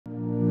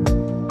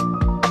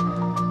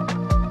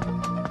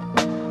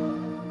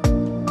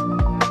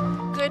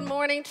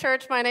morning,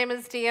 church. My name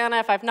is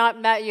Deanna. If I've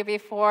not met you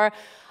before,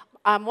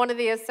 I'm one of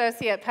the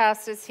associate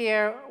pastors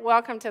here.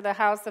 Welcome to the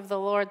house of the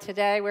Lord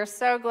today. We're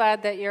so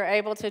glad that you're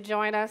able to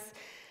join us.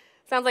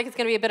 Sounds like it's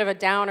going to be a bit of a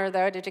downer,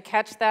 though. Did you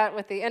catch that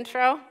with the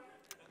intro?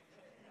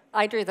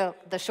 I drew the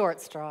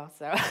short straw,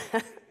 so.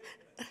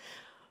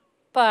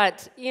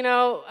 But,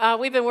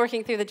 we've been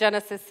working through the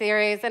Genesis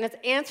series, and it's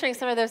answering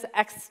some of those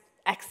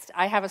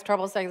I have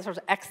trouble saying this, sort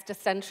of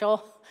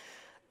existential,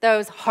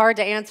 those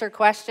hard-to-answer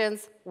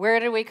questions. Where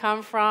did we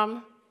come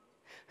from?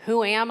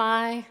 Who am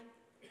I?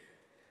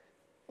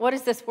 What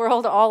is this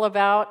world all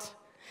about?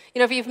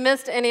 If you've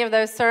missed any of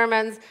those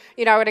sermons,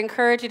 I would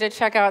encourage you to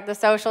check out the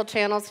social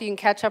channels so you can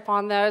catch up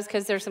on those,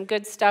 because there's some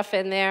good stuff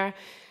in there,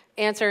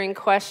 answering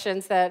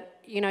questions that,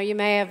 you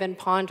may have been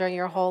pondering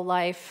your whole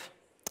life.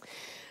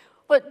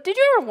 But did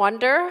you ever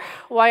wonder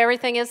why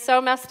everything is so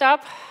messed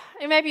up?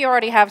 And maybe you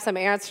already have some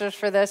answers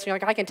for this. You're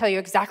like, I can tell you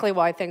exactly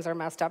why things are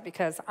messed up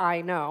because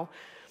I know.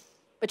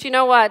 But you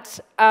know what?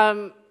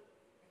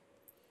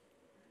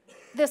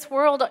 This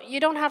world, you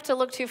don't have to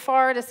look too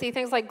far to see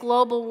things like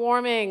global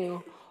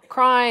warming,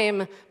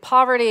 crime,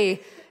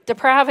 poverty,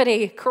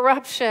 depravity,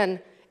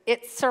 corruption.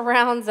 It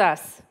surrounds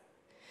us.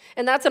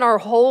 And that's in our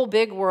whole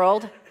big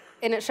world.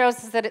 And it shows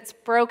us that it's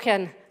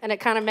broken, and it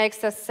kind of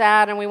makes us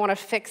sad, and we want to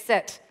fix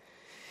it.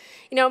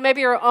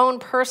 Maybe your own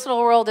personal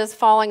world is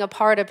falling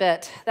apart a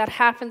bit. That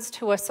happens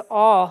to us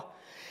all.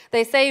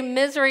 They say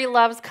misery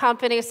loves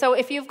company. So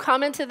if you've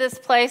come into this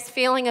place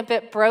feeling a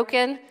bit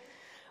broken,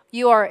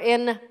 you are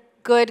in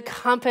good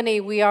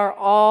company. We are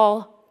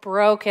all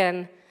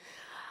broken.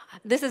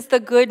 This is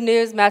the good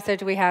news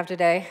message we have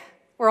today.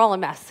 We're all a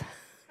mess.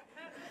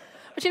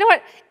 But you know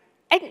what?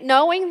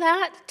 Knowing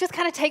that just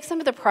kind of takes some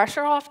of the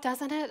pressure off,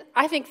 doesn't it?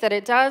 I think that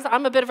it does.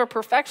 I'm a bit of a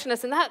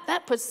perfectionist, and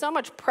that puts so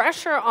much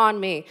pressure on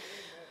me.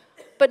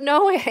 But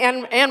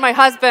and my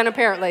husband,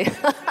 apparently.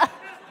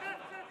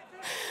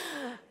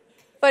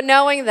 But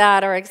knowing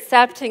that or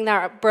accepting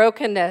that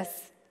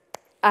brokenness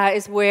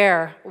is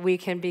where we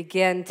can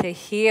begin to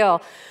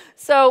heal.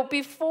 So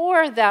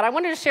before that, I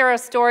wanted to share a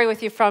story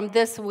with you from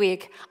this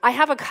week. I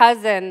have a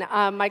cousin,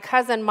 my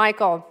cousin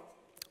Michael.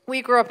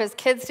 We grew up as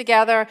kids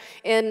together.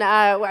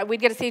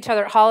 We'd get to see each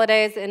other at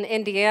holidays in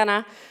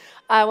Indiana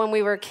when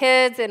we were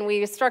kids, and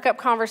we struck up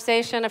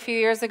conversation a few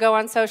years ago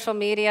on social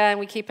media, and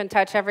we keep in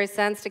touch ever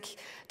since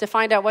to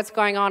find out what's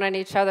going on in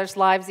each other's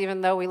lives,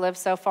 even though we live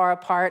so far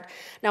apart.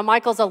 Now,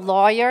 Michael's a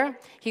lawyer.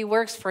 He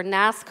works for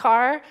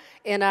NASCAR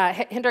in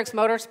Hendricks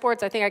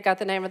Motorsports. I think I got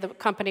the name of the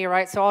company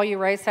right, so all you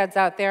race heads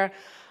out there,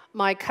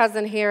 my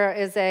cousin here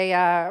is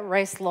a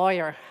race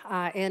lawyer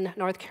in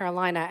North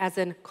Carolina, as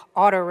in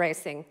auto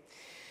racing.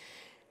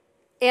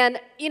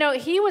 And,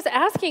 he was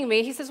asking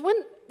me, he says,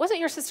 wasn't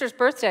your sister's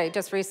birthday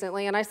just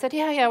recently? And I said,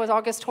 yeah, it was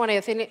August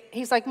 20th. And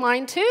he's like,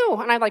 mine too.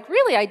 And I'm like,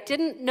 really? I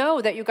didn't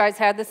know that you guys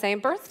had the same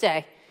birthday.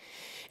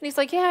 And he's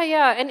like,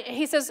 yeah. And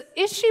he says,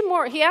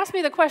 he asked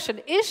me the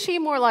question, is she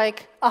more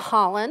like a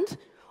Holland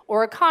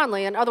or a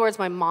Conley? In other words,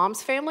 my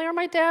mom's family or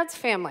my dad's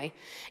family?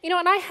 And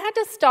I had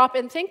to stop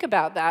and think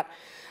about that.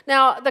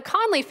 Now, the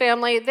Conley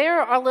family,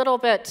 they're a little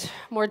bit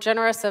more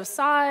generous of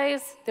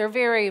size. They're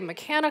very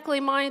mechanically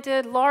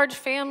minded, large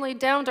family,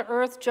 down to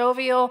earth,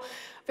 jovial,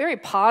 very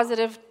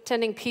positive,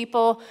 tending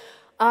people,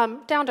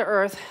 down to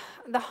earth.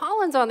 The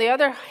Hollands, on the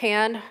other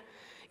hand,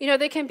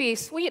 they can be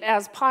sweet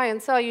as pie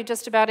and sell you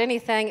just about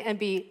anything and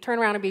turn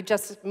around and be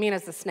just as mean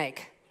as a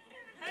snake,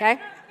 okay?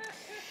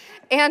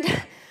 And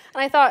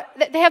I thought,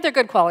 they have their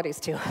good qualities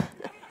too.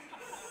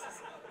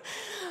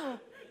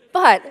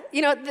 But,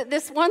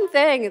 this one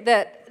thing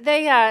that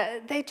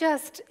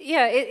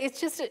it's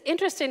just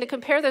interesting to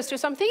compare those two.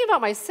 So I'm thinking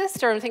about my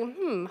sister, and I'm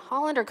thinking,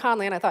 Holland or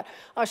Conley? And I thought,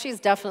 oh, she's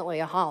definitely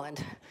a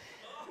Holland.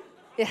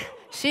 Yeah,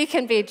 she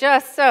can be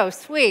just so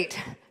sweet.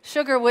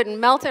 Sugar wouldn't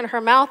melt in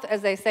her mouth,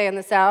 as they say in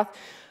the South,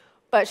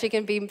 but she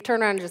can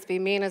turn around and just be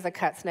mean as a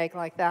cut snake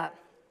like that.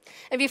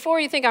 And before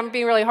you think I'm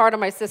being really hard on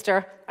my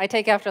sister, I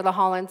take after the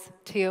Hollands,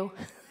 too.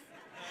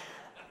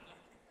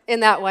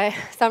 In that way,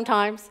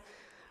 sometimes.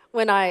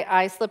 When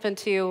I slip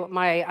into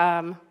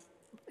my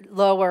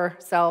lower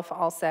self,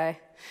 I'll say.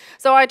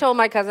 So I told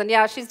my cousin,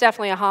 yeah, she's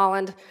definitely a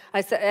Holland.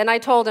 And I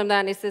told him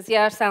that, and he says,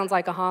 yeah, sounds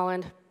like a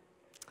Holland.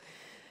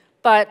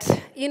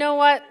 But you know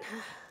what?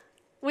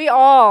 We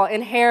all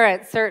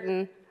inherit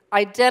certain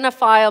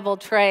identifiable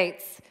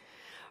traits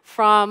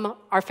from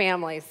our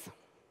families,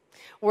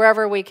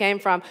 wherever we came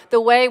from. The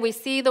way we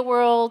see the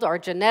world, our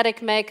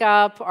genetic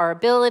makeup, our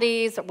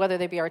abilities, whether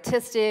they be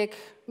artistic,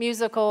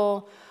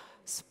 musical,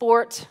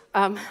 sport.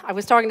 I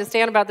was talking to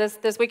Stan about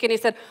this week, and he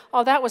said,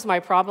 oh, that was my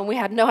problem. We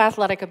had no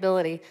athletic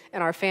ability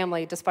in our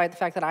family, despite the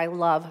fact that I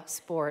love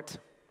sport.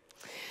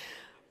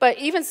 But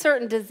even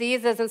certain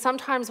diseases, and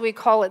sometimes we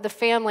call it the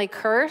family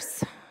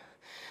curse.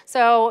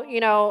 So,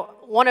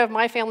 one of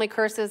my family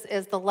curses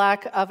is the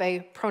lack of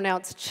a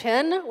pronounced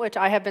chin, which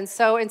I have been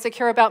so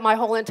insecure about my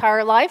whole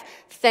entire life.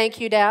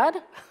 Thank you,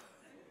 Dad.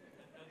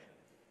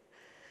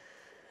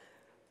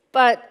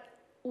 But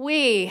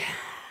we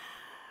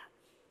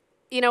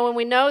when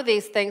we know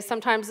these things,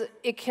 sometimes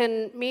it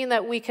can mean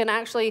that we can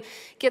actually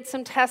get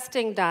some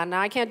testing done.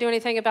 Now, I can't do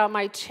anything about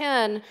my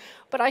chin,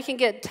 but I can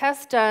get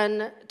tests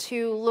done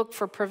to look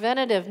for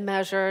preventative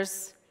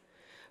measures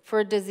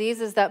for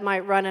diseases that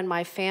might run in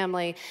my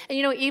family. And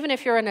even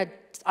if you're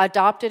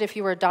if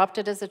you were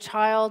adopted as a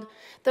child,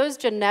 those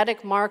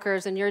genetic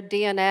markers in your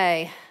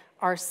DNA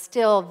are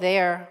still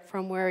there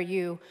from where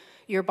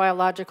your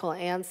biological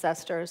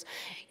ancestors.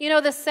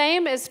 The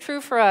same is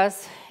true for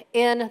us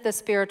in the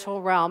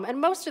spiritual realm.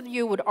 And most of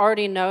you would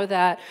already know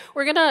that.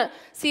 We're going to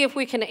see if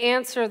we can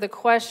answer the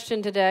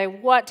question today,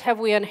 what have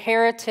we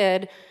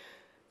inherited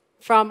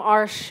from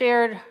our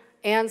shared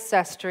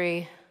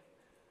ancestry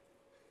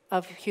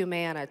of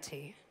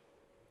humanity?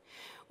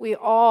 We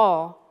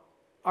all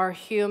are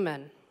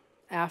human,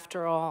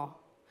 after all.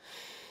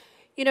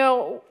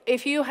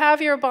 If you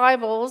have your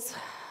Bibles,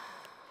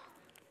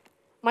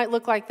 might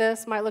look like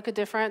this, might look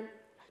different.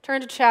 Turn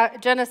to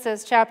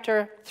Genesis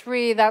chapter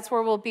 3. That's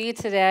where we'll be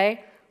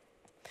today.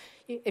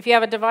 If you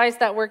have a device,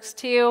 that works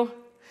too.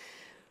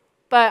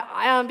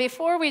 But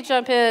before we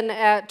jump in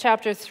at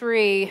chapter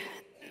 3,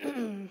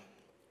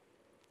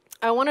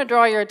 I want to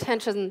draw your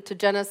attention to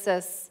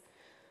Genesis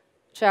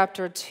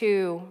chapter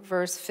 2,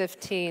 verse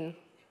 15.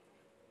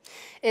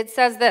 It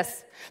says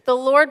this: "The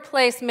Lord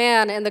placed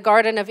man in the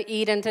Garden of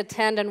Eden to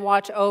tend and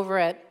watch over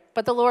it.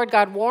 But the Lord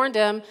God warned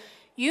him,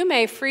 'You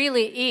may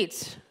freely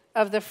eat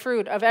of the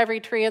fruit of every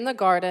tree in the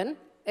garden,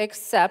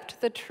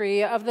 except the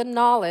tree of the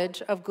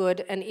knowledge of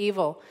good and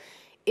evil.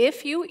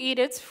 If you eat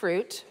its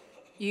fruit,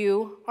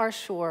 you are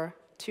sure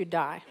to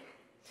die.'"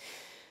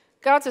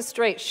 God's a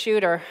straight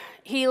shooter.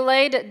 He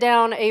laid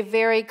down a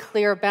very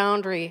clear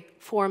boundary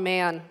for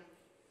man.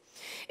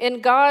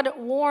 And God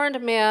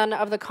warned man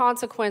of the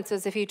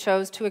consequences if he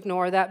chose to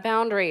ignore that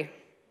boundary.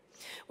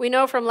 We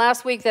know from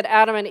last week that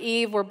Adam and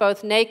Eve were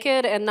both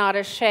naked and not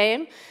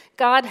ashamed.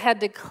 God had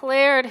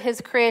declared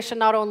his creation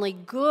not only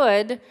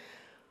good,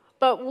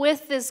 but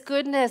with this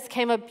goodness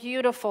came a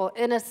beautiful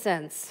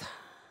innocence.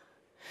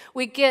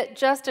 We get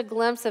just a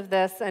glimpse of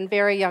this in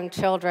very young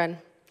children.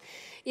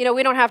 We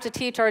don't have to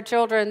teach our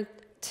children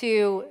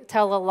to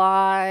tell a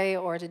lie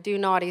or to do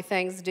naughty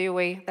things, do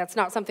we? That's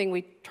not something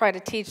we try to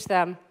teach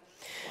them.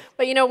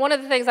 But one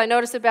of the things I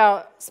notice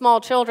about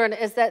small children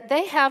is that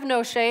they have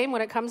no shame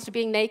when it comes to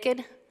being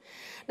naked.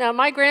 Now,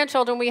 my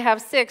grandchildren, we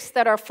have 6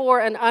 that are 4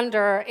 and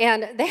under,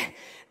 and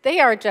they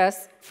are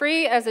just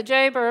free as a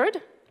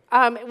jaybird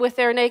with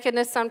their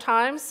nakedness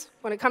sometimes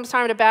when it comes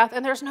time to bath,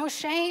 and there's no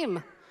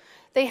shame.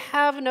 They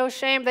have no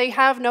shame. They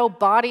have no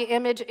body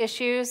image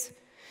issues.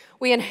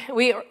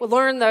 We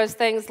learn those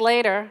things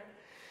later.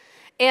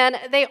 And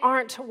they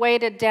aren't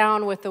weighted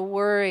down with the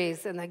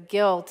worries and the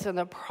guilt and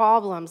the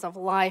problems of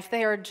life.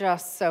 They are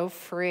just so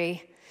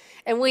free.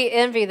 And we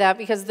envy that,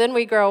 because then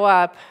we grow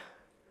up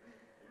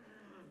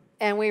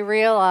and we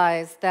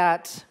realize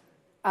that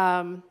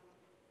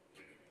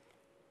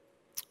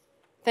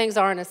things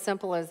aren't as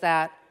simple as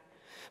that.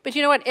 But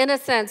you know what?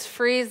 Innocence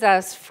frees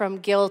us from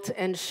guilt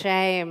and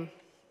shame.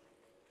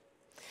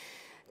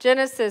 We're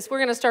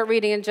going to start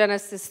reading in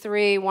Genesis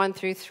 3, 1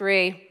 through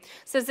 3. It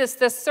says this: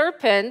 "The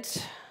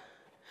serpent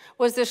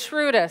was the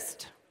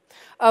shrewdest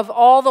of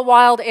all the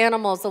wild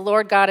animals the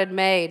Lord God had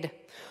made.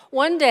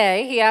 One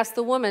day he asked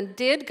the woman,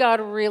 'Did God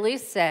really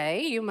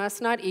say you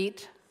must not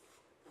eat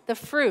the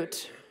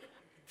fruit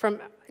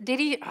from,'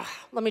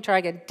 let me try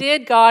again.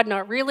 'Did God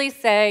not really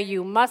say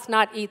you must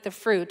not eat the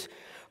fruit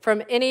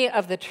from any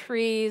of the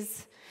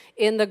trees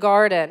in the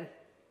garden?'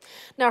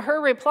 Now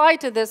her reply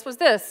to this was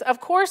this: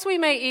 'Of course we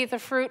may eat the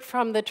fruit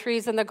from the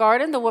trees in the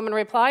garden.' The woman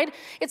replied,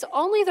 'It's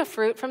only the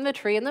fruit from the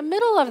tree in the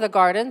middle of the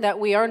garden that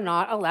we are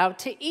not allowed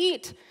to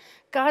eat.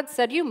 God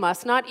said you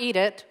must not eat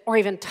it or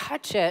even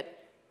touch it,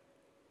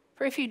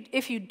 for if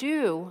you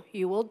do,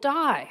 you will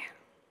die.'"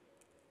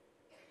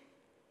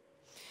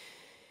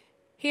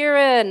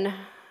 Herein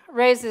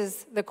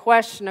raises the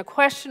question. A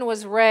question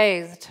was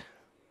raised.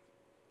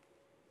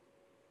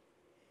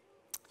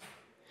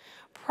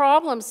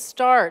 Problems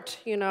start,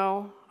 when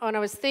I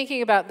was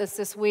thinking about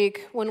this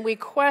week, when we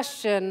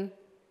question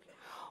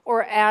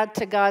or add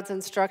to God's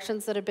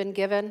instructions that have been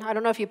given. I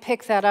don't know if you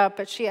picked that up,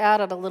 but she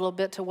added a little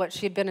bit to what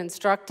she'd been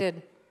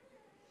instructed.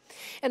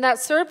 And that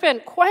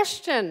serpent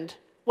questioned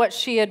what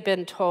she had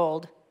been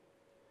told.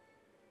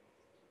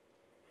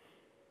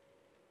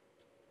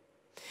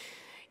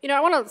 I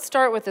want to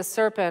start with the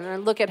serpent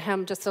and look at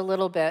him just a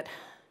little bit.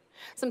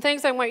 Some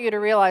things I want you to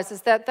realize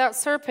is that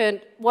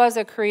serpent was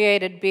a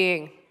created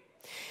being.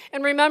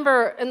 And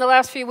remember, in the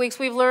last few weeks,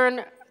 we've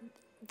learned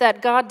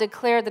that God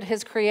declared that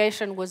his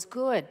creation was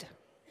good.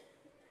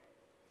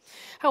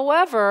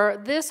 However,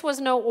 this was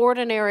no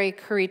ordinary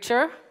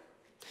creature.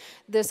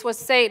 This was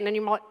Satan. And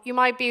you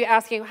might be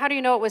asking, how do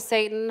you know it was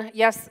Satan?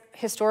 Yes,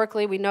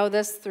 historically, we know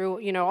this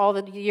through all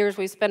the years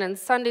we've spent in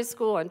Sunday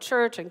school and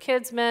church and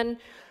kidsmen.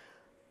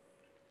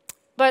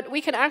 But we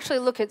can actually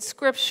look at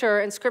Scripture,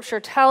 and Scripture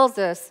tells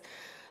us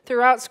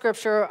throughout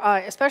Scripture,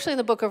 especially in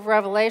the book of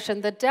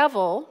Revelation, the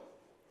devil,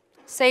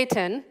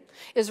 Satan,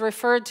 is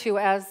referred to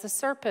as the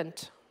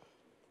serpent.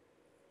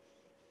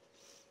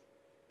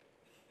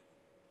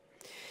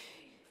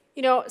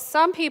 You know,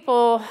 some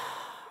people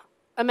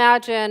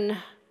imagine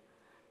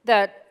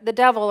that the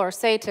devil or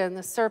Satan,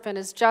 the serpent,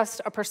 is just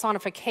a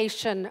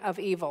personification of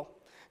evil.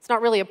 It's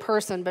not really a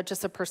person, but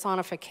just a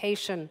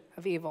personification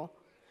of evil.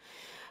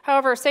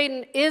 However,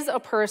 Satan is a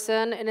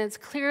person, and it's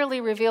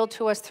clearly revealed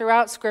to us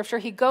throughout Scripture.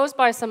 He goes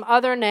by some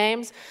other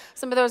names.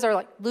 Some of those are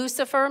like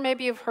Lucifer,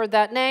 maybe you've heard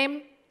that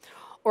name,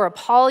 or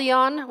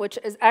Apollyon, which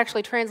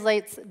actually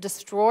translates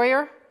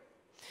destroyer.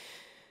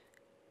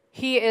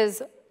 He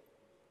is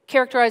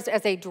characterized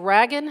as a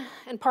dragon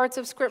in parts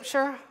of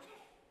Scripture,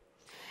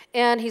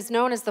 and he's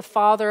known as the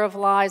father of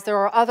lies. There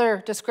are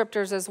other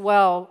descriptors as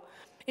well.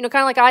 You know,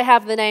 kind of like I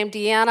have the name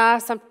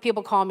Deanna. Some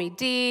people call me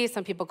Dee.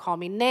 Some people call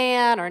me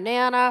Nan or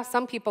Nana.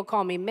 Some people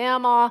call me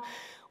Mama.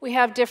 We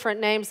have different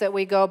names that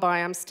we go by.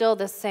 I'm still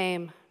the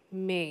same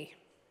me.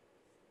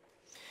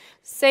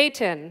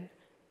 Satan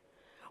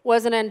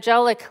was an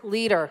angelic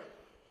leader.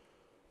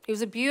 He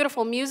was a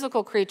beautiful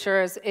musical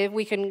creature, as if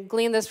we can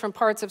glean this from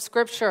parts of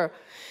Scripture.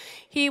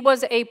 He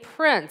was a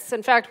prince.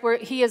 In fact,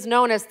 he is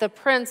known as the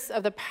prince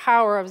of the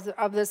power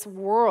of this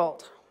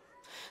world.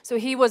 So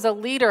he was a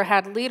leader,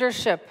 had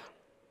leadership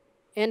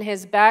in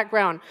his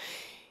background.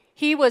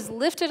 He was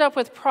lifted up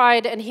with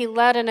pride, and he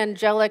led an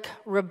angelic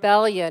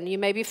rebellion. You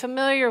may be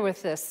familiar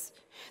with this.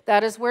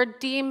 That is where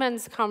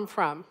demons come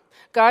from.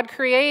 God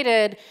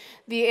created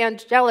the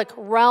angelic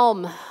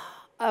realm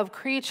of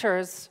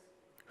creatures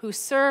who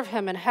serve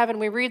him in heaven.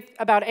 We read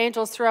about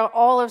angels throughout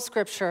all of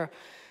Scripture.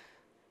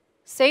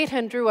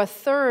 Satan drew a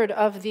third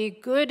of the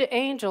good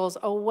angels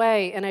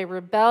away in a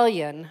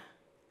rebellion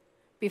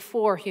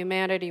before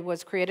humanity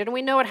was created. And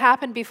we know it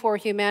happened before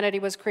humanity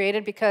was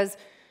created because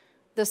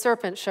the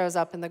serpent shows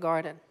up in the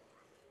garden.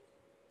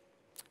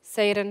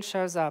 Satan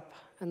shows up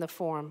in the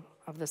form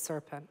of the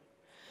serpent.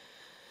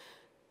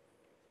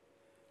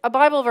 A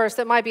Bible verse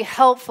that might be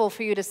helpful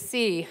for you to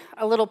see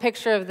a little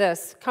picture of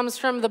this comes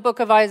from the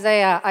book of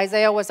Isaiah.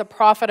 Isaiah was a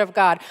prophet of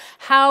God.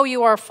 How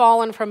you are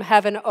fallen from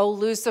heaven, O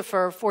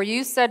Lucifer, for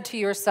you said to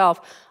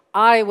yourself,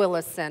 I will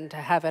ascend to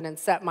heaven and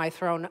set my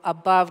throne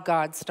above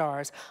God's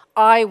stars.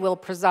 I will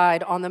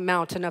preside on the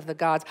mountain of the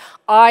gods.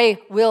 I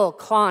will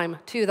climb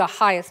to the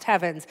highest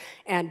heavens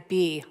and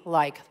be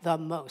like the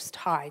Most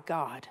High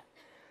God.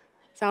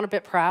 Sound a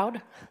bit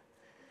proud?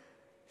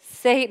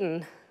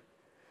 Satan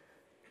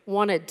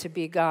wanted to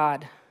be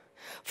God.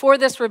 For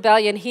this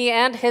rebellion, he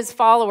and his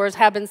followers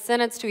have been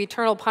sentenced to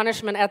eternal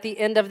punishment at the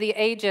end of the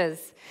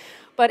ages.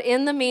 But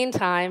in the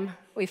meantime,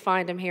 we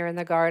find him here in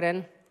the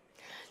garden.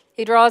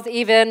 He draws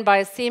Eve in by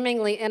a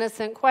seemingly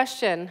innocent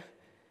question.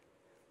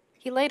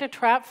 He laid a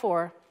trap for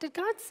her. Did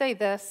God say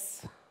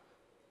this?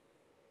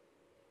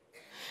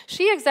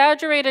 She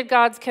exaggerated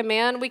God's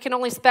command. We can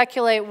only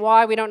speculate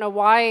why. We don't know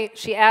why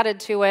she added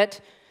to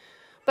it.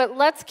 But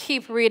let's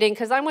keep reading,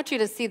 because I want you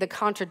to see the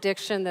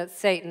contradiction that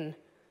Satan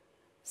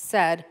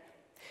said.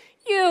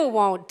 You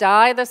won't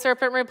die, the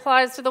serpent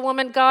replies to the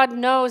woman. God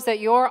knows that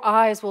your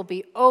eyes will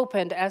be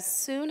opened as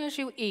soon as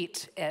you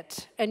eat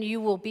it, and you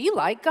will be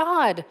like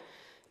God,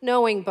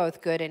 knowing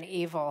both good and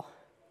evil.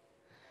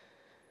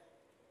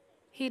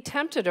 He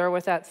tempted her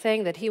with that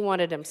thing that he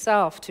wanted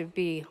himself to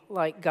be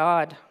like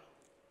God.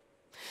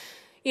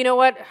 You know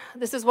what?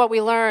 This is what we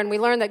learn. We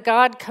learn that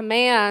God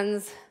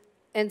commands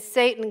and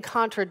Satan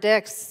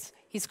contradicts.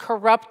 He's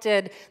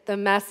corrupted the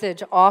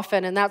message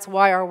often, and that's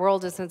why our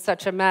world is in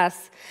such a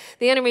mess.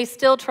 The enemy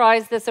still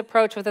tries this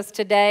approach with us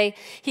today.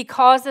 He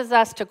causes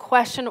us to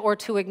question or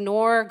to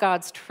ignore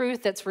God's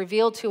truth that's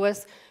revealed to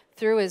us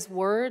through his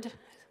word.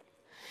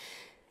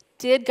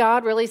 Did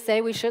God really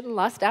say we shouldn't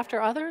lust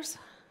after others?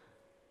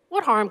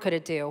 What harm could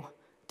it do?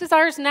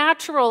 Desire's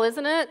natural,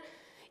 isn't it?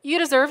 You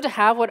deserve to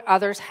have what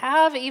others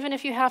have, even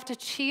if you have to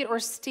cheat or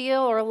steal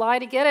or lie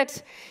to get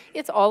it.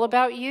 It's all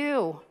about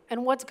you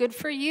and what's good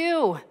for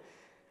you.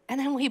 And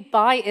then we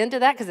buy into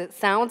that because it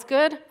sounds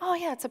good. Oh,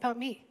 yeah, it's about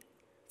me.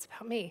 It's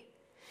about me.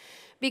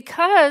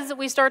 Because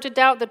we start to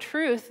doubt the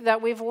truth that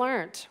we've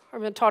learned or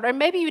been taught. Or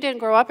maybe you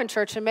didn't grow up in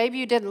church and maybe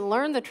you didn't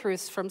learn the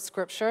truths from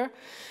Scripture.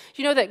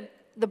 You know that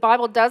the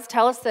Bible does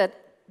tell us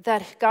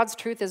that God's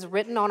truth is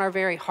written on our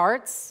very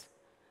hearts.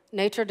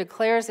 Nature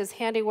declares his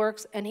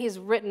handiworks, and he's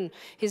written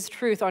his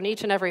truth on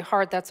each and every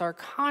heart. That's our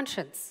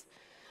conscience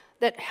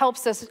that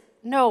helps us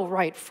know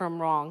right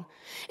from wrong.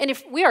 And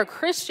if we are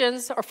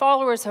Christians or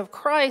followers of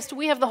Christ,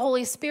 we have the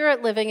Holy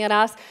Spirit living in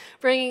us,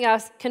 bringing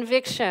us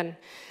conviction.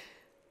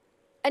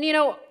 And you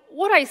know,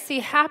 what I see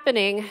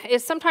happening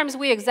is sometimes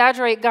we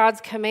exaggerate God's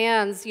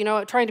commands,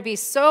 trying to be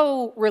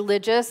so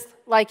religious.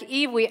 Like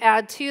Eve, we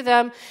add to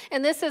them.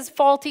 And this is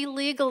faulty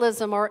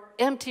legalism or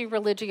empty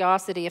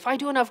religiosity. If I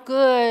do enough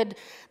good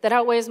that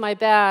outweighs my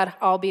bad,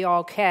 I'll be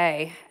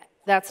okay.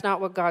 That's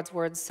not what God's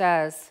word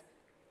says.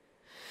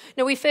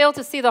 No, we fail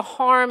to see the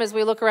harm as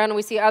we look around and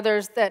we see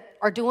others that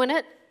are doing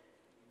it.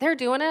 They're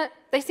doing it.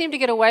 They seem to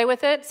get away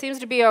with it. Seems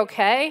to be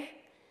okay.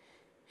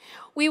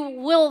 We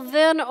will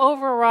then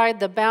override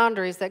the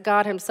boundaries that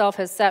God himself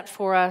has set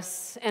for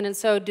us. And in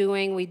so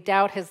doing, we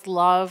doubt his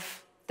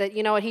love. That,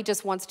 he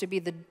just wants to be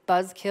the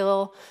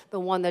buzzkill,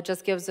 the one that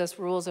just gives us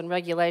rules and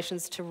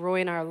regulations to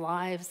ruin our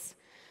lives.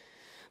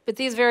 But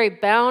these very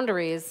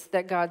boundaries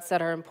that God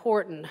set are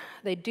important.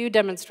 They do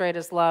demonstrate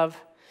his love.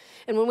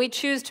 And when we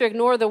choose to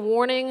ignore the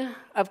warning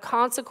of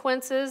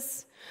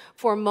consequences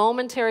for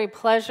momentary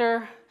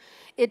pleasure,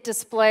 it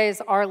displays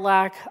our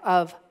lack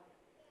of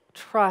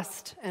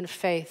trust and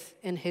faith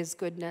in his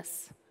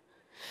goodness.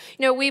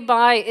 You know, we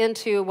buy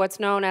into what's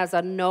known as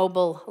a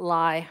noble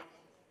lie.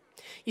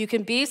 You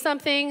can be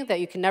something that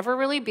you can never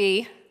really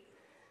be,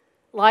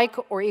 like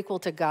or equal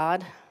to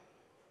God.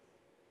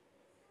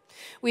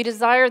 We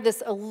desire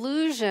this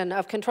illusion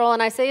of control,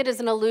 and I say it is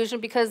an illusion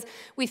because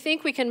we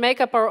think we can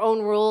make up our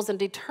own rules and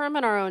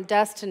determine our own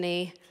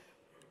destiny,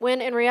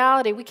 when in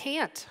reality we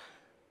can't.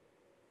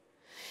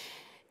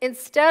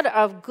 Instead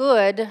of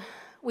good,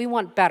 we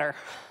want better.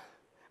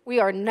 We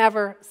are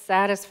never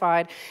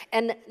satisfied.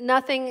 And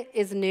nothing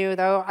is new,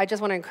 though. I just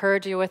want to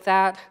encourage you with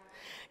that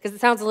because it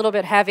sounds a little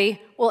bit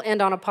heavy. We'll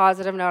end on a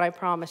positive note, I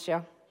promise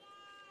you.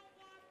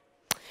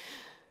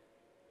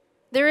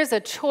 There is a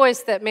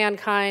choice that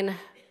mankind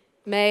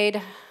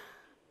made,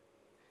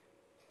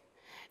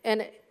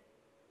 and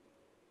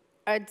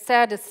it's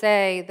sad to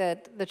say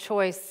that the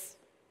choice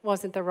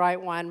wasn't the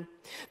right one.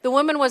 The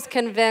woman was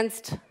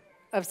convinced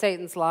of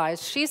Satan's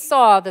lies. She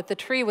saw that the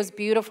tree was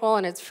beautiful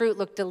and its fruit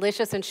looked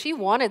delicious, and she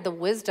wanted the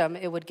wisdom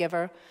it would give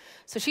her.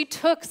 So she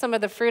took some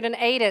of the fruit and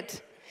ate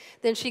it.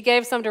 Then she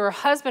gave some to her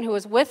husband who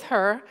was with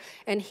her,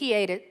 and he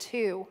ate it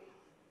too.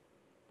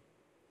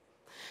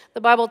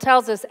 The Bible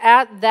tells us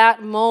at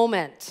that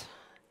moment,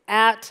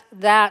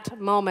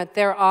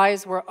 their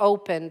eyes were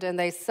opened, and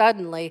they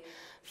suddenly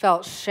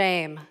felt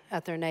shame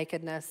at their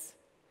nakedness.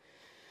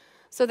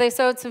 So they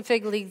sewed some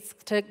fig leaves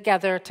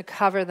together to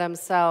cover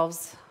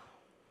themselves.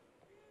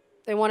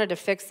 They wanted to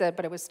fix it,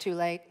 but it was too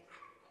late.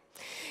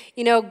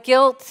 You know,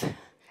 guilt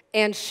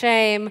and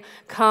shame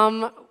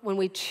come when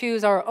we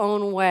choose our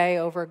own way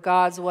over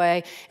God's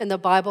way, and the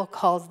Bible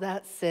calls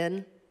that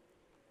sin.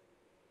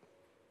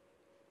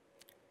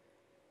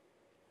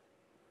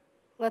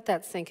 Let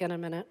that sink in a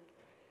minute.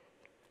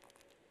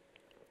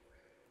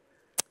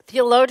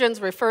 Theologians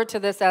refer to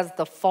this as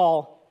the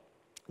fall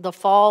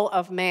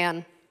of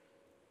man.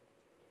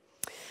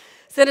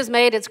 Sin has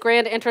made its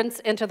grand entrance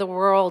into the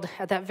world.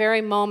 At that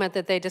very moment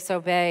that they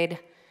disobeyed,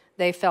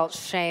 they felt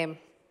shame.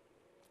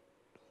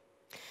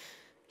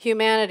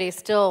 Humanity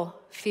still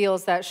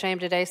feels that shame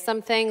today.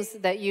 Some things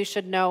that you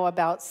should know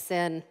about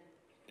sin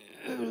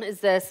is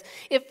this: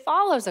 it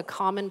follows a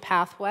common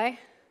pathway.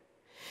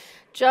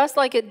 Just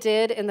like it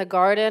did in the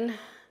garden,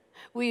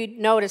 we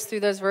notice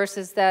through those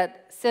verses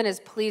that sin is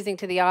pleasing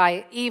to the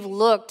eye. Eve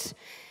looked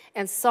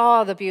and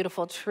saw the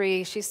beautiful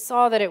tree. She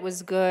saw that it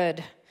was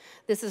good.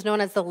 This is known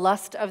as the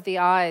lust of the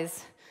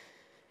eyes.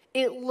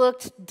 It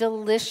looked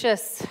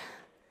delicious.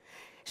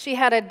 She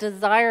had a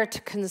desire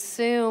to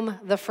consume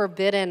the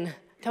forbidden.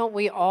 Don't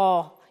we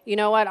all? You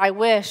know what? I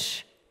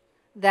wish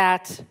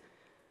that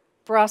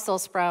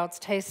Brussels sprouts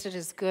tasted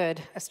as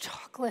good as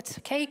chocolate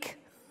cake.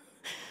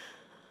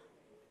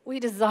 We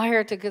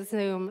desire to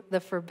consume the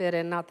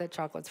forbidden, not that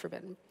chocolate's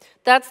forbidden.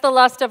 That's the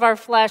lust of our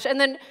flesh.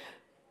 And then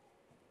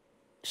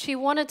she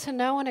wanted to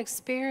know and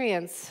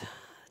experience,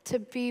 to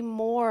be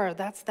more.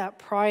 That's that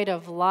pride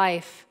of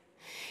life.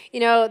 You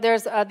know,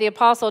 there's the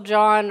Apostle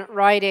John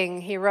writing.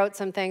 He wrote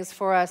some things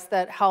for us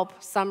that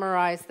help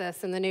summarize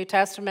this in the New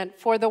Testament.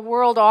 For the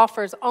world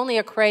offers only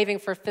a craving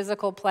for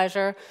physical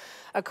pleasure,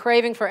 a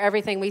craving for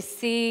everything we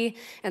see,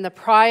 and the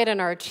pride in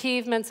our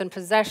achievements and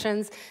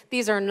possessions.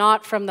 These are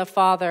not from the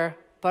Father,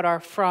 but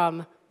are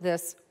from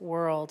this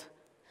world.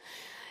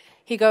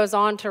 He goes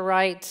on to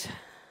write,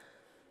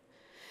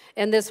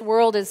 and this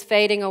world is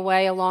fading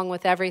away along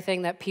with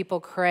everything that people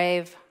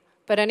crave,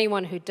 but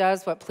anyone who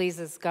does what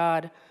pleases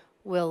God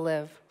will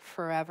live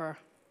forever.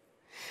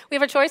 We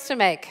have a choice to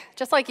make,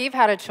 just like Eve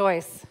had a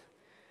choice.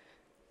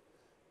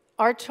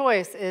 Our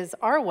choice is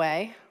our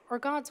way or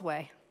God's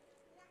way.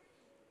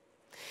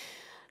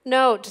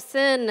 Note,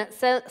 sin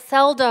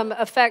seldom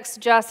affects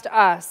just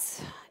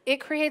us.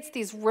 It creates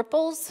these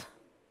ripples,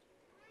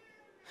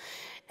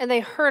 and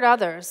they hurt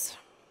others.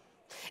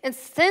 And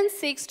sin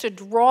seeks to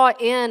draw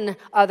in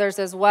others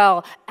as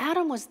well.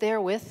 Adam was there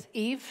with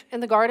Eve in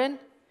the garden.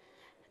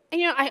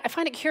 And, you know, I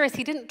find it curious.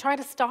 He didn't try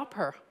to stop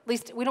her. At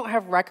least we don't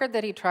have record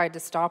that he tried to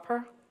stop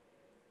her.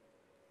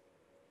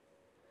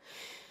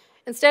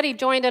 Instead, he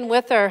joined in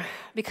with her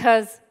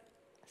because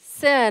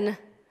sin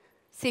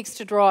seeks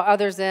to draw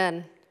others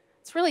in.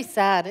 It's really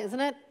sad, isn't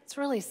it? It's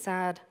really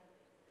sad.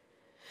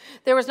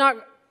 There was not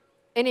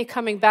any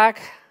coming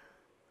back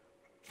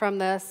from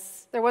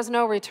this. There was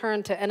no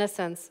return to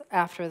innocence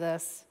after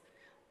this.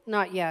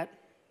 Not yet.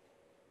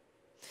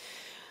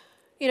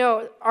 You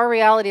know, our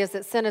reality is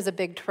that sin is a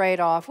big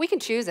trade-off. We can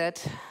choose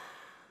it.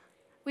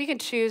 We can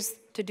choose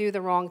to do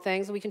the wrong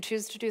things. We can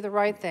choose to do the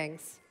right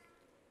things.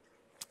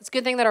 It's a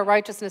good thing that our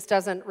righteousness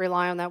doesn't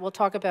rely on that. We'll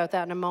talk about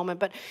that in a moment.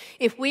 But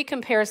if we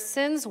compare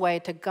sin's way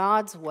to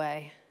God's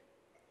way,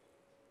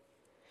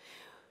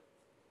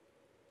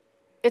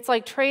 it's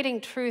like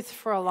trading truth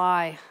for a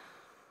lie.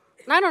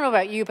 And I don't know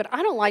about you, but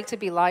I don't like to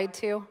be lied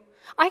to.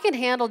 I can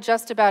handle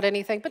just about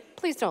anything, but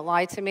please don't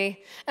lie to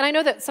me. And I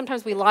know that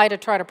sometimes we lie to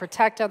try to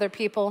protect other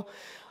people,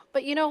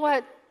 but you know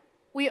what?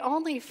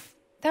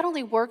 That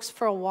only works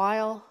for a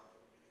while.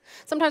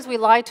 Sometimes we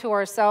lie to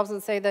ourselves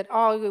and say that,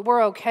 oh,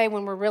 we're okay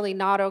when we're really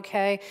not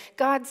okay.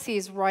 God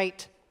sees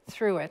right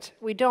through it.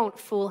 We don't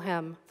fool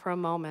him for a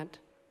moment.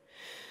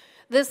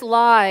 This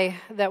lie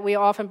that we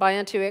often buy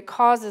into, it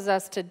causes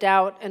us to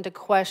doubt and to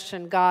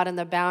question God and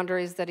the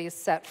boundaries that he's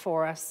set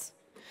for us.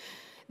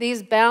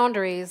 These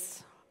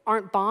boundaries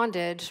aren't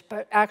bondage,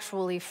 but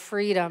actually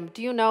freedom.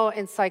 Do you know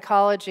in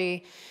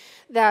psychology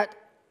that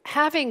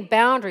having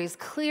boundaries,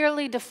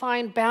 clearly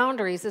defined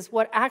boundaries, is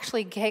what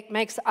actually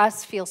makes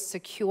us feel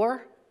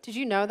secure? Did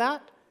you know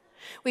that?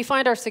 We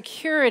find our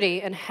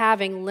security in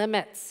having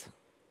limits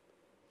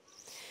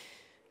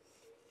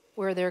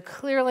where they're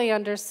clearly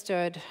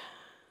understood.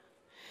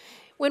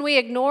 When we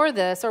ignore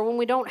this or when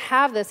we don't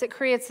have this, it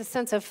creates a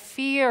sense of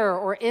fear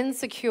or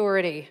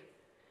insecurity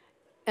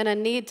and a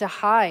need to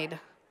hide.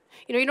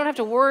 You don't have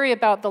to worry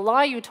about the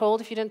lie you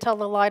told if you didn't tell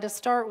the lie to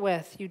start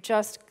with. You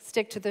just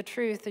stick to the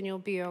truth and you'll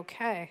be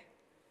okay.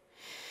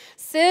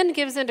 Sin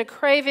gives into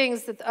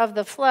cravings of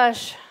the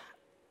flesh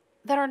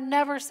that are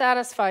never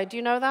satisfied. Do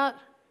you know that?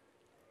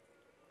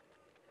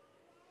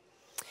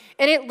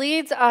 And it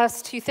leads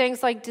us to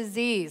things like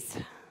disease,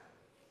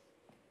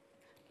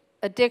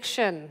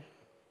 addiction,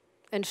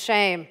 and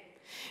shame.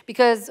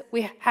 Because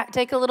we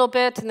take a little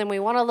bit and then we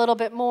want a little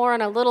bit more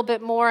and a little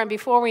bit more, and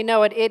before we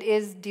know it, it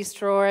is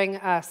destroying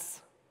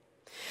us.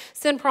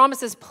 Sin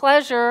promises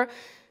pleasure,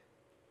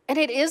 and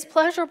it is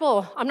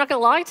pleasurable. I'm not going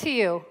to lie to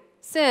you.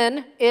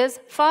 Sin is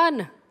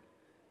fun,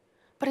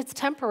 but it's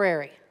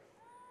temporary.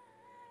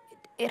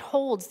 It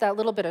holds that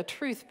little bit of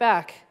truth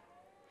back,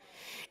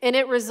 and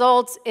it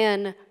results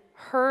in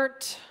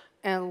hurt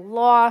and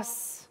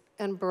loss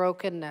and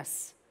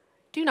brokenness.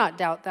 Do not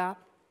doubt that.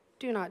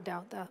 Do not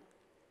doubt that.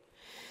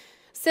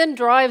 Sin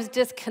drives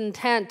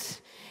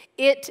discontent.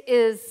 It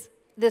is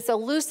this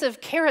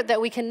elusive carrot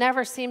that we can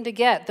never seem to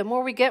get. The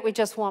more we get, we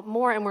just want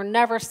more, and we're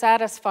never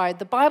satisfied.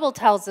 The Bible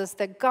tells us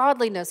that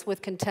godliness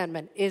with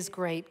contentment is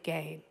great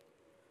gain.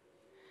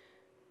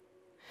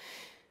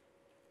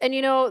 And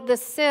the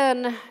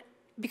sin,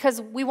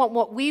 because we want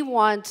what we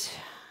want,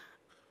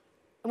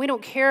 and we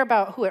don't care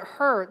about who it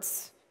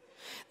hurts,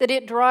 that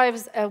it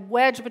drives a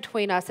wedge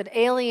between us. It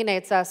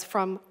alienates us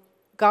from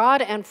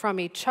God and from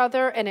each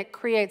other, and it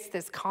creates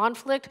this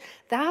conflict.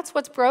 That's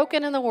what's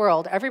broken in the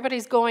world.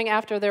 Everybody's going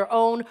after their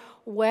own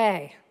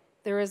way.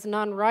 There is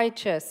none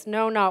righteous,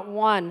 no, not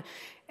one,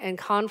 and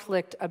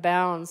conflict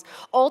abounds.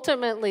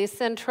 Ultimately,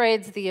 sin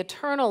trades the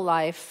eternal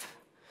life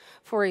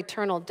for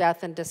eternal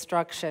death and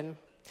destruction.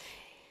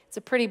 It's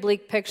a pretty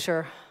bleak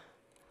picture.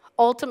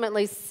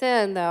 Ultimately,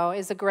 sin, though,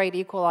 is a great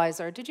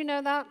equalizer. Did you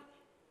know that?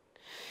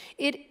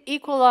 It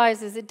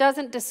equalizes. It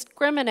doesn't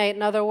discriminate,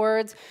 in other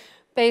words,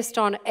 based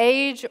on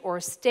age or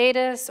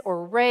status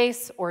or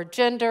race or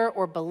gender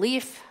or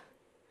belief.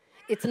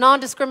 It's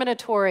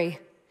non-discriminatory.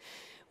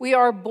 We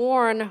are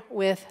born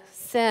with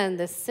sin,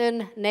 the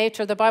sin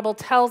nature. The Bible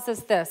tells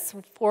us this.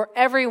 For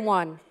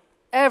everyone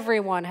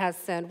has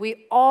sinned.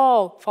 We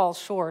all fall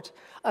short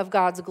of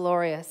God's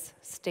glorious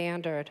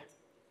standard.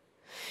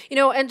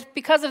 And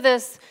because of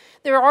this,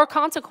 there are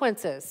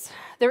consequences.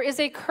 There is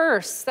a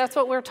curse. That's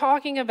what we're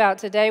talking about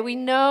today. We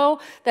know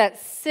that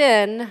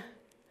sin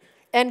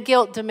and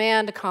guilt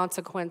demand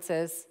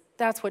consequences.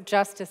 That's what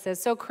justice is.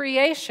 So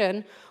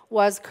creation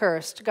was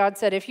cursed. God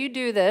said, if you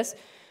do this,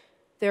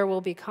 there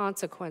will be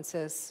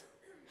consequences.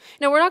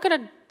 Now, we're not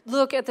going to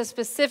look at the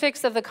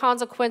specifics of the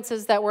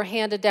consequences that were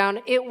handed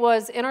down. It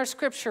was in our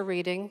scripture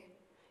reading.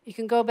 You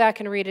can go back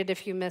and read it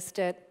if you missed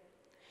it.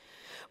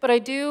 But I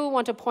do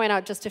want to point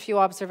out just a few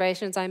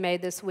observations I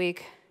made this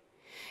week.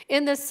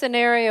 In this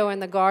scenario in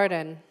the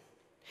garden,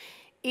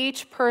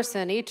 each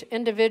person, each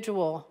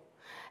individual,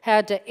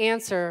 had to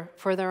answer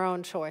for their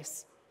own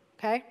choice,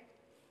 okay?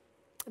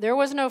 There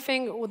was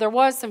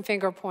some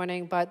finger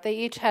pointing, but they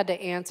each had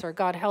to answer.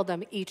 God held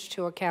them each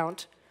to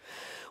account.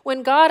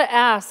 When God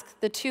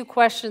asked the two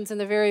questions in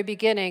the very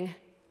beginning,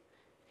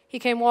 he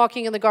came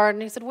walking in the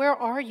garden. He said, where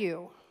are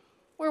you?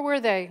 Where were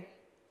they?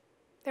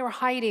 They were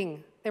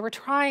hiding. They were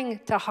trying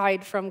to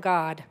hide from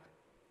God.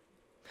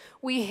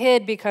 We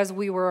hid because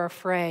we were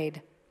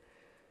afraid.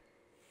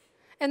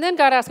 And then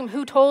God asked them,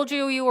 who told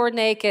you you were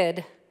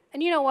naked?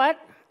 And you know what?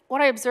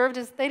 What I observed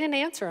is they didn't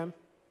answer him.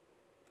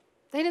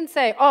 They didn't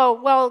say,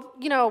 oh, well,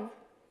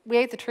 we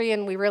ate the tree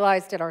and we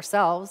realized it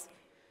ourselves.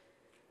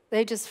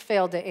 They just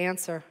failed to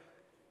answer.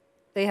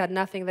 They had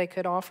nothing they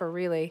could offer,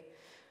 really.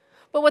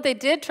 But what they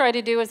did try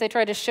to do is they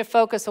tried to shift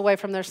focus away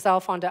from their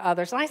self onto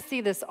others. And I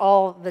see this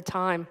all the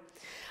time.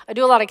 I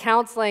do a lot of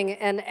counseling,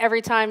 and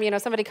every time,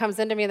 somebody comes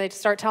into me and they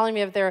start telling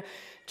me of their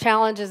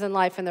challenges in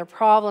life and their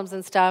problems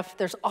and stuff,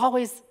 there's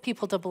always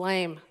people to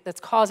blame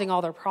that's causing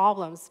all their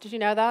problems. Did you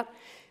know that?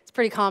 It's a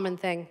pretty common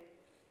thing.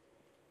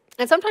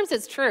 And sometimes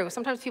it's true.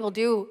 Sometimes people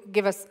do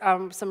give us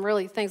some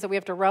really things that we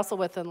have to wrestle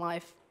with in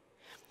life.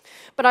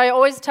 But I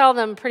always tell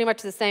them pretty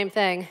much the same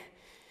thing.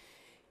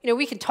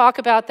 We can talk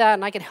about that,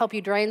 and I can help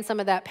you drain some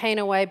of that pain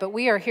away, but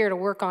we are here to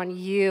work on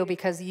you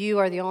because you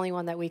are the only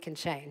one that we can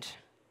change.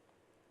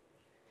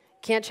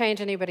 Can't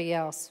change anybody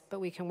else, but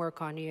we can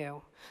work on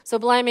you. So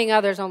blaming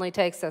others only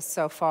takes us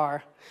so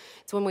far.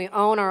 It's when we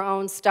own our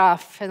own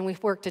stuff and we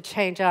work to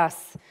change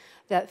us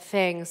that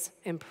things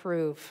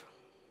improve.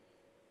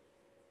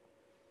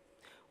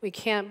 We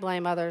can't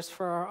blame others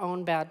for our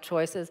own bad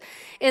choices.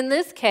 In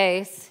this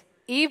case,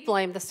 Eve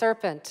blamed the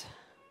serpent.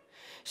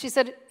 She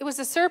said, it was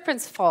the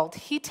serpent's fault.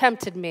 He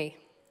tempted me.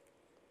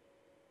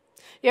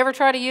 You ever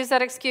try to use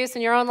that excuse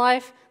in your own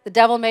life? The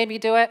devil made me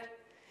do it.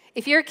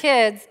 If your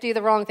kids do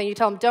the wrong thing, you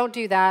tell them, don't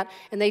do that,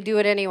 and they do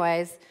it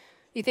anyways.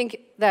 You think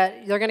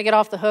that they're going to get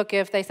off the hook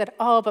if they said,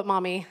 oh, but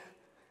mommy,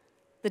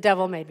 the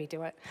devil made me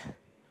do it.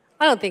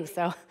 I don't think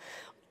so.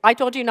 I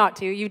told you not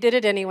to. You did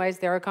it anyways.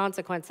 There are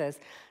consequences.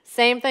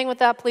 Same thing with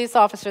that police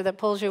officer that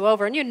pulls you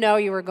over, and you know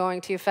you were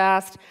going too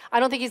fast. I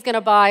don't think he's going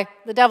to buy,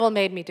 the devil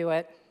made me do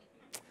it.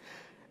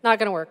 Not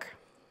going to work.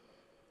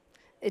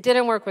 It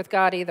didn't work with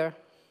God either.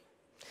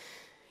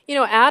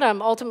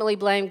 Adam ultimately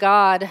blamed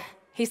God.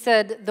 He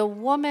said, the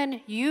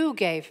woman you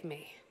gave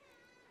me.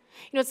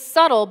 It's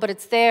subtle, but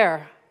it's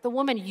there. The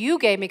woman you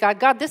gave me, God.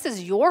 God, this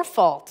is your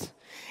fault.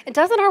 And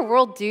doesn't our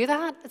world do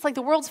that? It's like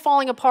the world's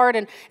falling apart,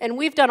 and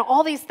we've done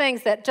all these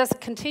things that just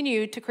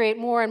continue to create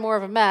more and more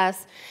of a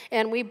mess,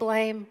 and we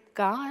blame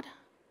God?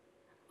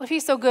 Well, if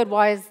he's so good,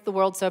 why is the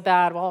world so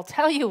bad? Well, I'll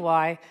tell you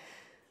why.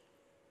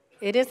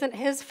 It isn't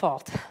his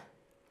fault.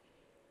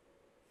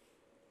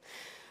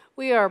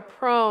 We are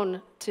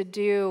prone to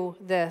do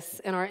this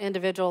in our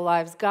individual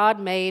lives. God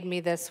made me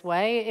this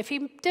way. If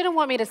he didn't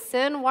want me to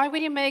sin, why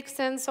would he make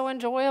sin so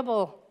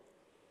enjoyable?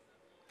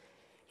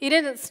 He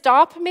didn't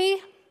stop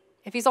me.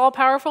 If he's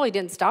all-powerful, he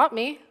didn't stop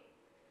me.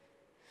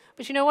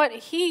 But you know what?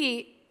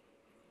 He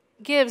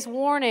gives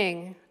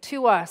warning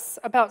to us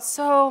about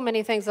so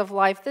many things of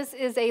life. This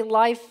is a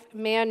life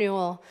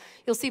manual.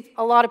 You'll see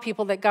a lot of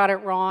people that got it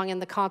wrong and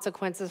the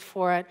consequences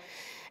for it.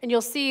 And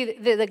you'll see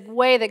the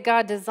way that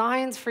God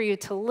designs for you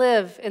to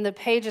live in the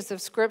pages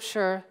of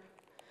Scripture.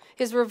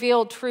 His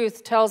revealed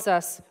truth tells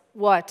us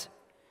what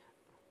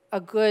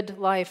a good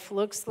life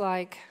looks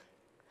like.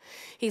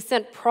 He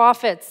sent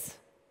prophets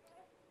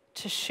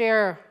to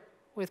share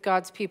with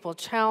God's people,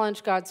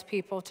 challenge God's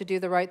people to do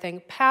the right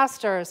thing.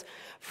 Pastors,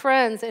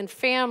 friends, and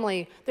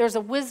family. There's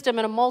a wisdom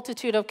and a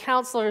multitude of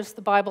counselors,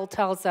 the Bible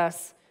tells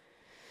us.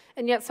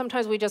 And yet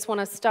sometimes we just want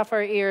to stuff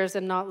our ears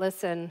and not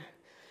listen.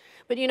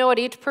 But you know what?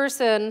 Each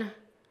person,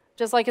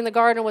 just like in the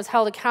garden, was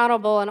held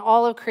accountable, and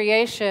all of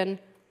creation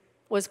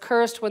was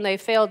cursed when they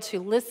failed to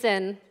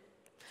listen.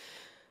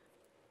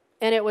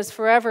 And it was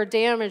forever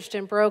damaged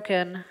and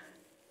broken.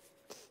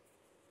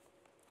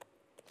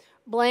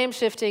 Blame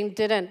shifting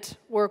didn't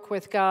work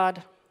with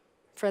God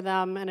for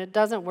them, and it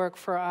doesn't work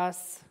for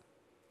us.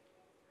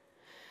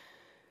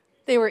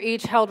 They were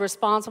each held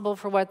responsible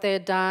for what they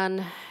had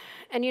done.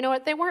 And you know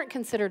what? They weren't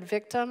considered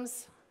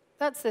victims.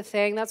 That's the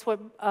thing. That's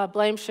what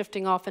blame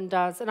shifting often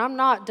does. And I'm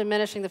not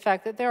diminishing the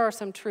fact that there are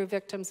some true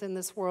victims in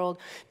this world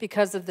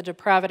because of the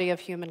depravity of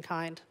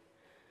humankind.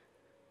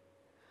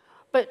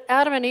 But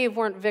Adam and Eve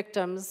weren't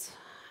victims.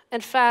 In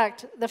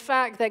fact, the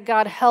fact that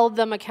God held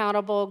them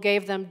accountable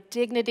gave them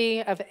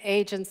dignity of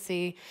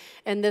agency,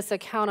 and this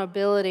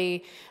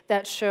accountability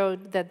that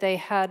showed that they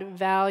had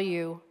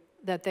value,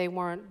 that they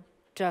weren't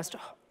just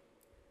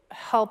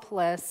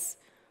helpless.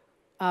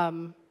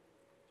 I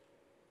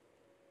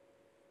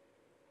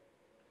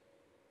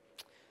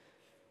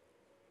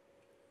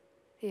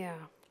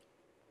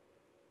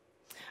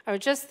was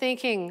just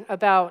thinking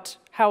about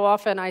how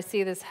often I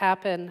see this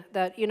happen,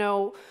 that,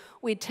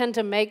 we tend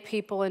to make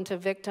people into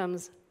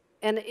victims.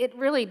 And it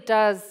really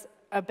does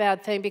a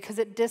bad thing because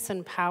it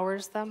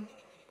disempowers them.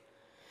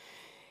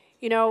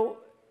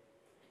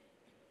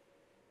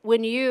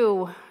 When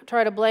you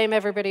try to blame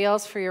everybody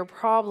else for your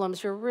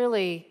problems, you're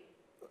really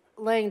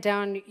laying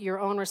down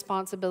your own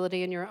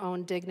responsibility and your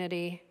own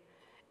dignity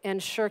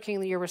and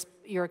shirking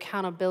your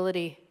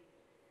accountability.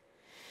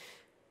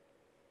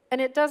 And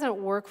it doesn't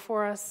work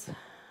for us.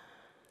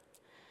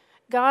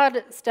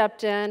 God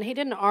stepped in. He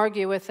didn't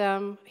argue with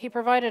them. He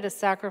provided a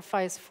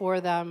sacrifice for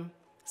them.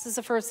 This is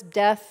the first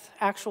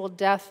actual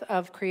death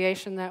of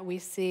creation that we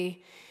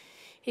see.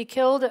 He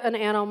killed an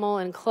animal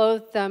and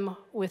clothed them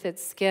with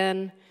its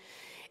skin.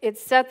 It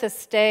set the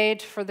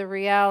stage for the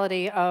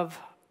reality of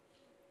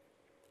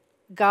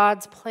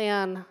God's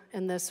plan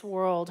in this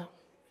world.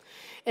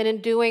 And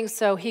in doing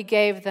so, he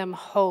gave them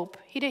hope.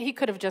 He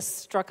could have just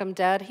struck them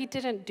dead. He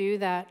didn't do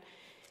that.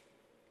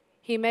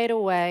 He made a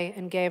way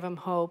and gave them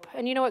hope.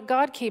 And you know what?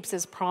 God keeps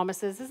his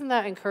promises. Isn't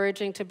that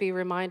encouraging to be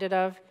reminded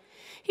of?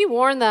 He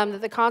warned them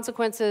that the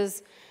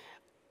consequences,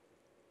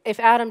 if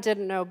Adam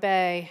didn't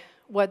obey,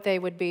 what they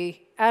would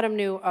be. Adam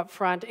knew up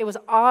front. It was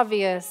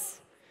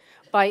obvious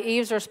by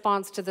Eve's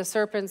response to the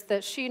serpents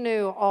that she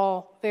knew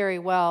all very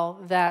well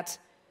that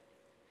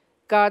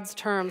God's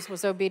terms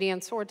was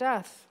obedience or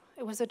death.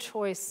 It was a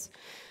choice.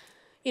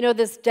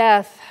 This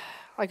death,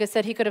 like I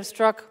said, he could have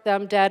struck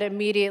them dead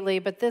immediately,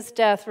 but this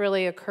death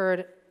really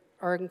occurred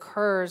or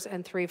occurs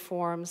in three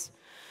forms.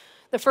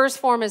 The first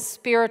form is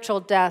spiritual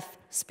death.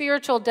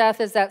 Spiritual death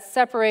is that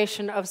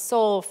separation of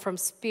soul from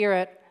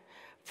spirit,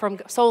 from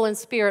soul and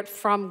spirit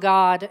from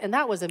God, and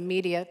that was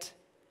immediate.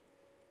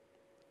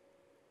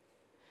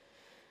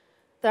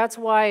 That's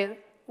why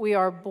we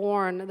are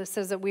born. This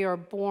says that we are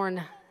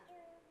born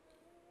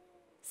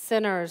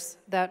sinners,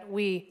 that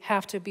we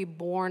have to be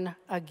born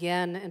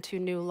again into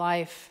new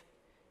life,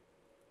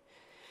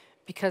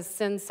 because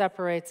sin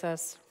separates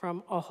us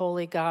from a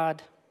holy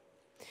God.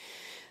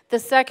 The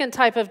second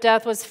type of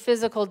death was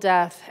physical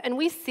death, and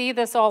we see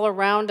this all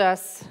around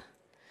us.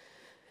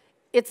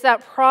 It's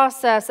that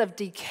process of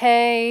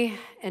decay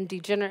and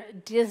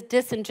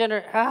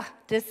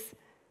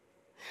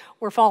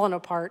we're falling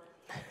apart.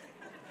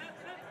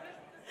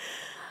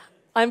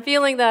 I'm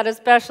feeling that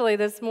especially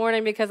this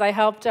morning because I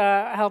helped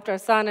our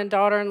son and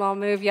daughter-in-law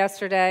move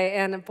yesterday,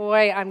 and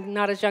boy, I'm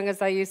not as young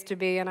as I used to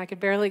be, and I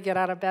could barely get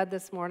out of bed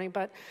this morning.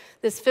 But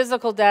this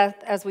physical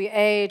death as we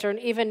age, or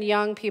even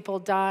young people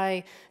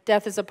die,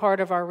 death is a part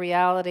of our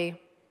reality.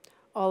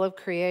 All of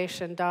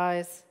creation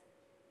dies.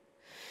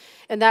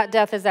 And that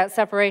death is that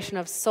separation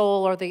of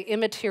soul, or the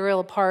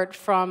immaterial part,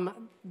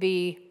 from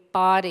the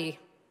body,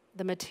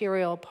 the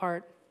material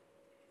part.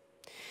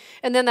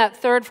 And then that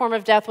third form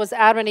of death was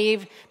Adam and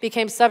Eve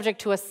became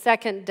subject to a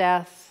second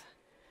death.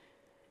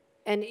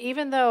 And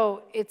even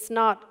though it's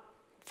not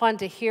fun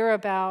to hear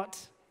about,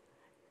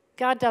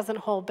 God doesn't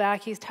hold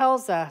back. He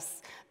tells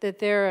us that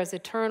there is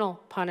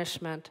eternal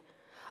punishment,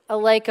 a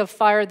lake of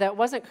fire that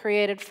wasn't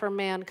created for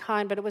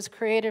mankind, but it was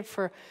created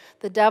for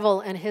the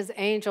devil and his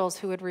angels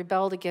who had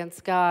rebelled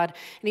against God.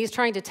 And he's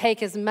trying to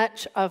take as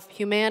much of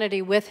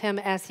humanity with him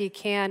as he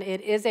can.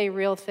 It is a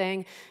real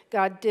thing.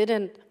 God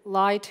didn't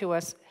lie to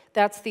us.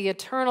 That's the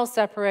eternal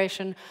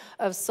separation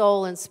of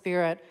soul and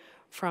spirit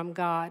from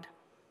God.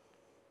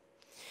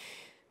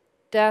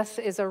 Death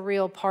is a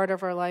real part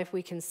of our life.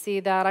 We can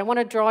see that. I want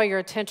to draw your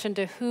attention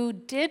to who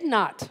did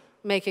not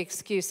make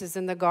excuses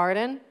in the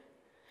garden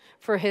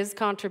for his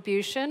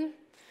contribution.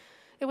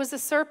 It was the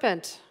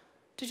serpent.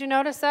 Did you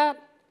notice that?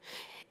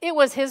 It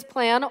was his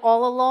plan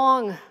all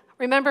along.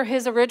 Remember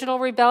his original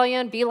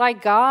rebellion, be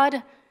like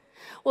God?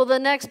 Well, the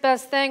next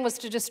best thing was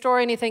to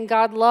destroy anything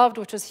God loved,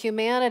 which was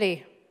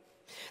humanity.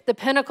 The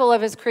pinnacle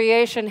of his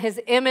creation, his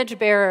image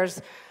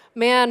bearers,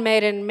 man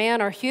made in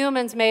man, or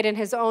humans made in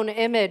his own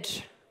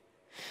image.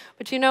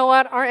 But you know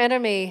what? Our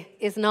enemy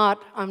is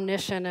not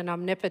omniscient and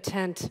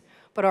omnipotent,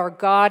 but our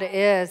God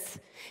is.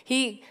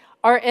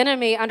 Our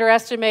enemy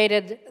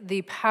underestimated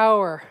the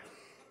power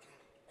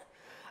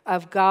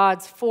of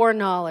God's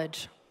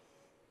foreknowledge.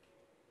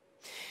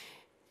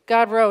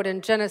 God wrote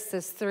in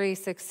Genesis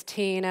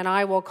 3:16, "And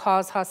I will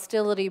cause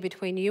hostility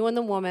between you and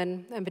the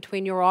woman, and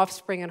between your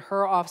offspring and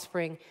her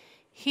offspring.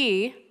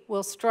 He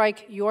will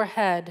strike your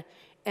head,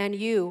 and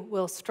you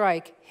will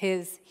strike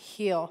his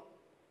heel."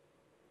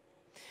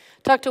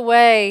 Tucked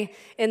away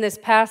in this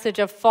passage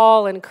of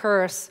fall and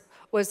curse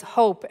was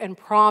hope and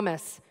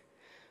promise.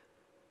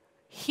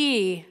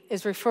 He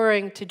is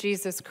referring to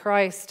Jesus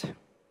Christ.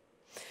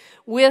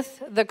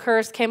 With the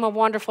curse came a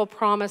wonderful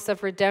promise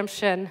of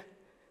redemption.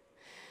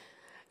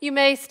 You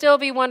may still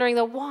be wondering,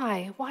 though,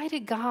 why? Why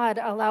did God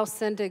allow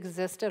sin to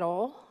exist at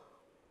all?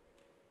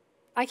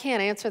 I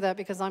can't answer that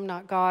because I'm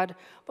not God.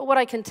 But what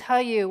I can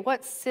tell you,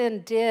 what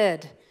sin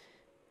did,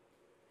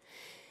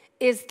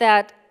 is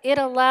that it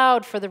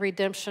allowed for the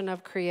redemption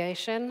of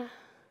creation.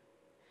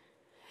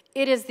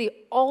 It is the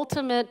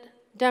ultimate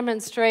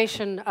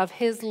demonstration of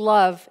his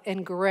love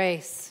and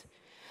grace.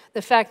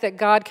 The fact that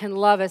God can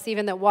love us,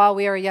 even that while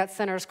we are yet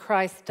sinners,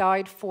 Christ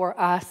died for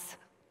us.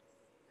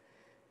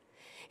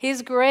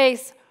 His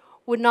grace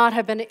would not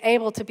have been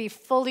able to be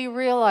fully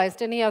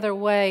realized any other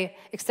way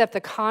except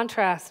the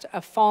contrast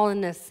of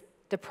fallenness,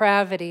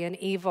 depravity, and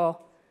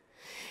evil.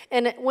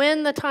 And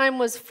when the time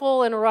was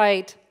full and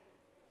right,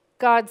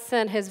 God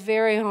sent his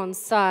very own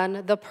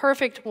Son, the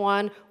perfect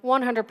one,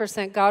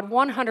 100% God,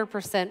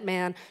 100%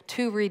 man,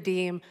 to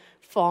redeem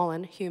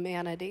fallen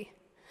humanity.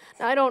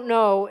 Now, I don't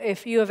know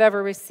if you have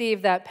ever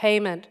received that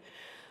payment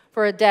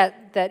for a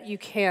debt that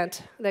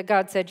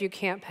God said you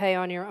can't pay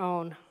on your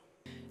own.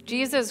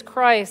 Jesus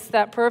Christ,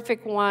 that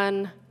perfect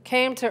one,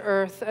 came to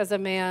earth as a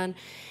man.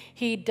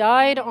 He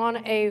died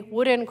on a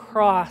wooden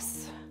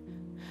cross,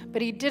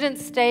 but he didn't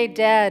stay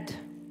dead.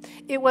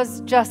 It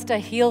was just a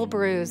heel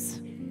bruise.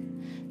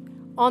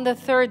 On the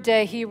third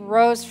day, he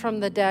rose from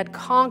the dead,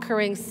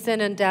 conquering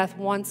sin and death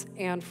once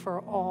and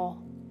for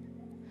all.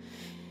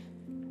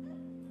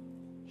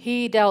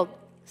 He dealt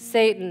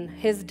Satan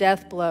his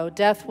death blow.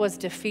 Death was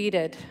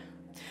defeated.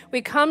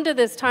 We come to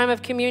this time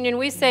of communion.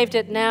 We saved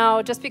it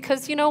now just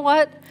because, you know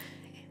what?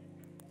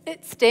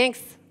 It stinks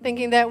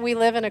thinking that we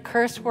live in a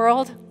cursed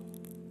world.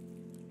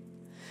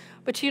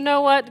 But you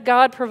know what?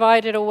 God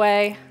provided a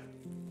way.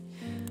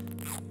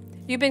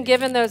 You've been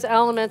given those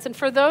elements. And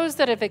for those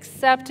that have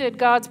accepted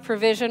God's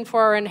provision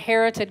for our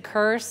inherited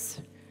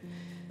curse,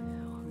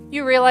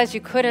 you realize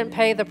you couldn't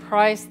pay the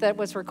price that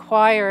was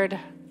required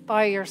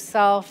by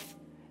yourself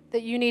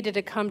that you needed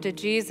to come to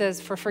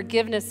Jesus for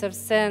forgiveness of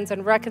sins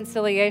and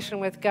reconciliation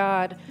with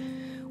God,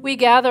 we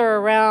gather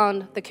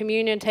around the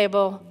communion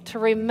table to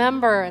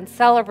remember and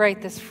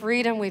celebrate this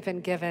freedom we've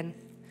been given.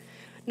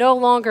 No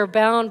longer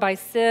bound by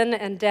sin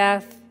and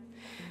death,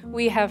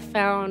 we have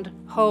found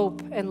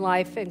hope and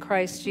life in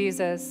Christ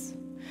Jesus.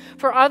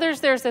 For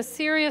others, there's a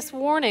serious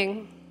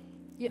warning.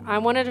 I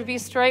wanted to be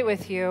straight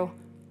with you.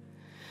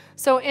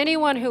 So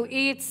anyone who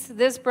eats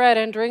this bread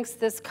and drinks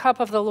this cup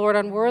of the Lord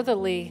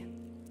unworthily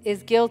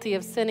is guilty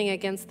of sinning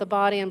against the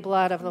body and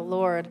blood of the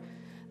Lord.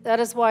 That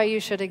is why you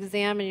should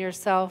examine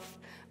yourself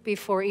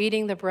before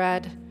eating the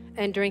bread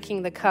and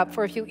drinking the cup.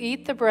 For if you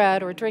eat the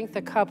bread or drink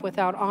the cup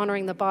without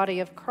honoring the body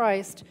of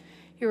Christ,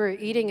 you are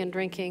eating and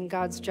drinking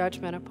God's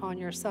judgment upon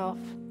yourself.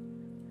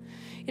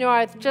 You know,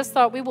 I just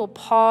thought we will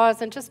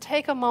pause and just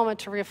take a moment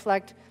to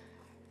reflect.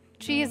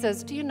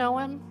 Jesus, do you know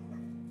him?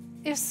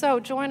 If so,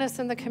 join us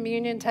in the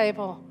communion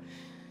table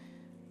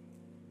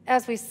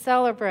as we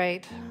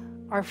celebrate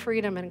our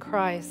freedom in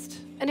Christ.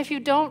 And if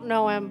you don't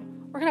know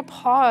him, we're going to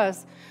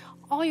pause.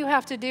 All you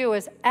have to do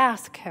is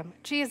ask him,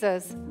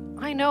 Jesus,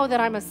 I know that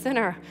I'm a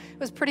sinner. It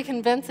was pretty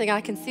convincing.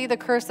 I can see the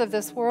curse of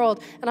this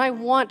world, and I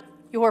want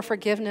your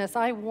forgiveness.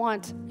 I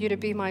want you to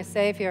be my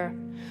Savior.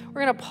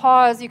 We're going to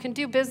pause. You can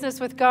do business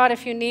with God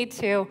if you need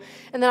to.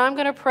 And then I'm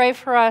going to pray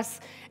for us,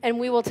 and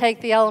we will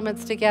take the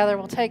elements together.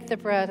 We'll take the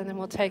bread, and then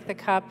we'll take the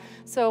cup.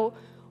 So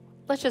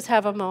let's just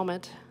have a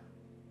moment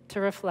to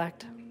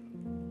reflect.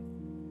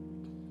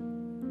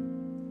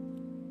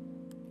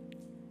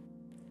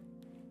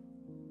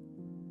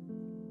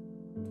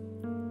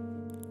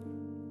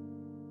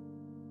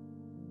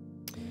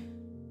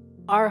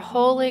 Our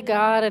holy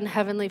God and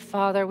Heavenly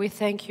Father, we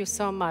thank you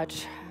so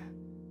much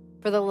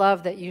for the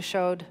love that you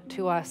showed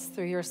to us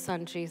through your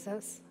Son,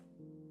 Jesus.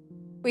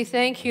 We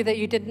thank you that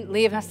you didn't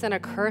leave us in a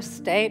cursed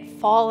state,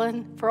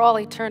 fallen for all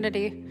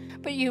eternity,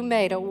 but you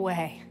made a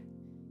way.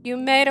 You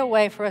made a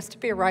way for us to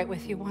be right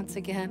with you once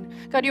again.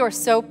 God, you are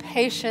so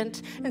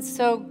patient and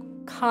so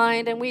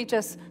kind, and we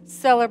just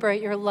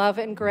celebrate your love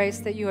and grace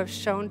that you have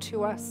shown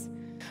to us.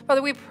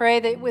 Father, we pray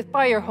that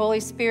by your Holy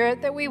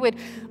Spirit, that we would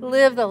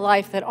live the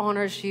life that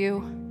honors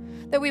you,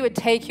 that we would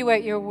take you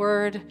at your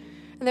word,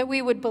 and that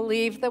we would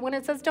believe that when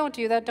it says don't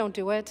do that, don't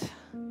do it.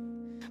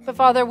 But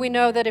Father, we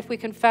know that if we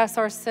confess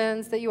our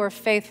sins, that you are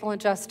faithful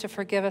and just to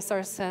forgive us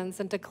our sins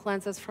and to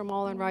cleanse us from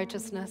all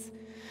unrighteousness.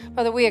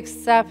 Father, we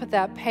accept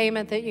that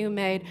payment that you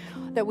made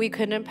that we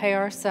couldn't pay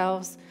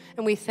ourselves,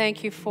 and we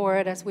thank you for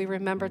it as we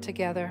remember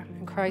together.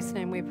 In Christ's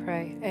name we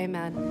pray,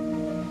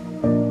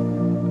 amen.